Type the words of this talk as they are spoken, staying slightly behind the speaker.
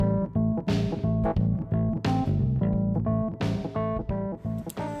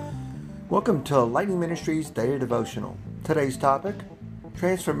Welcome to Lightning Ministries Daily Devotional. Today's topic,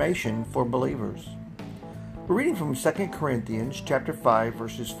 Transformation for Believers. We're reading from 2 Corinthians chapter 5,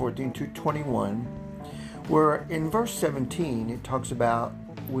 verses 14 to 21, where in verse 17 it talks about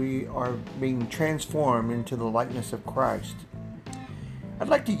we are being transformed into the likeness of Christ. I'd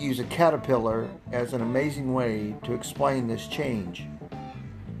like to use a caterpillar as an amazing way to explain this change.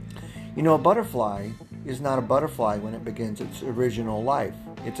 You know, a butterfly is not a butterfly when it begins its original life.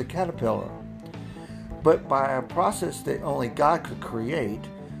 It's a caterpillar. But by a process that only God could create,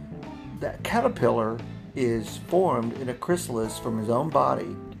 that caterpillar is formed in a chrysalis from his own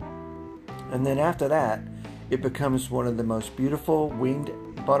body. And then after that, it becomes one of the most beautiful winged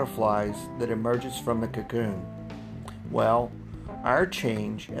butterflies that emerges from the cocoon. Well, our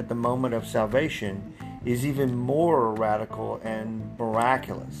change at the moment of salvation is even more radical and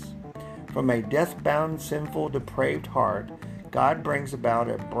miraculous. From a death-bound, sinful, depraved heart, God brings about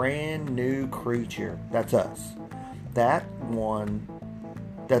a brand new creature. That's us. That's one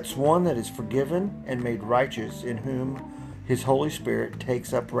that is forgiven and made righteous, in whom His Holy Spirit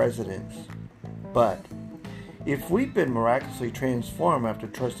takes up residence. But if we've been miraculously transformed after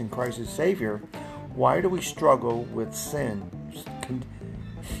trusting Christ as Savior, why do we struggle with sin?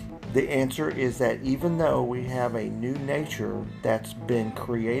 The answer is that even though we have a new nature that's been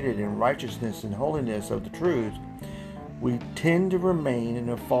created in righteousness and holiness of the truth, we tend to remain in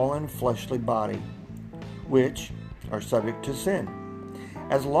a fallen fleshly body, which are subject to sin.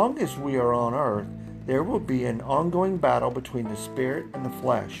 As long as we are on earth, there will be an ongoing battle between the spirit and the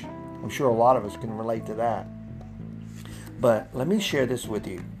flesh. I'm sure a lot of us can relate to that. But let me share this with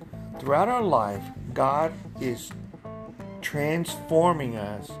you. Throughout our life, God is transforming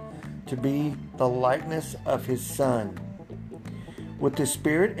us to be the likeness of His Son. With the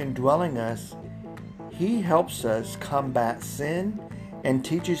Spirit indwelling us, He helps us combat sin and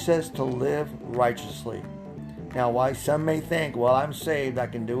teaches us to live righteously. Now, while some may think, well, I'm saved, I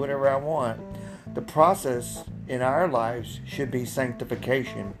can do whatever I want, the process in our lives should be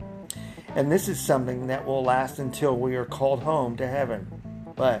sanctification. And this is something that will last until we are called home to heaven.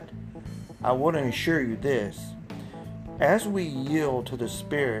 But I want to assure you this. As we yield to the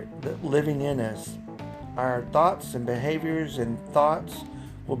Spirit living in us, our thoughts and behaviors and thoughts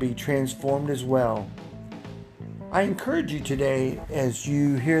will be transformed as well. I encourage you today, as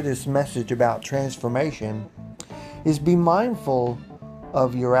you hear this message about transformation, is be mindful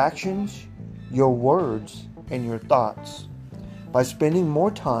of your actions, your words, and your thoughts by spending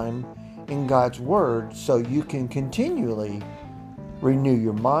more time in God's Word so you can continually renew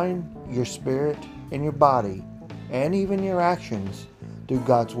your mind, your spirit, and your body, and even your actions through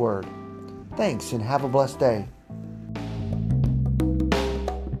God's Word. Thanks, and have a blessed day.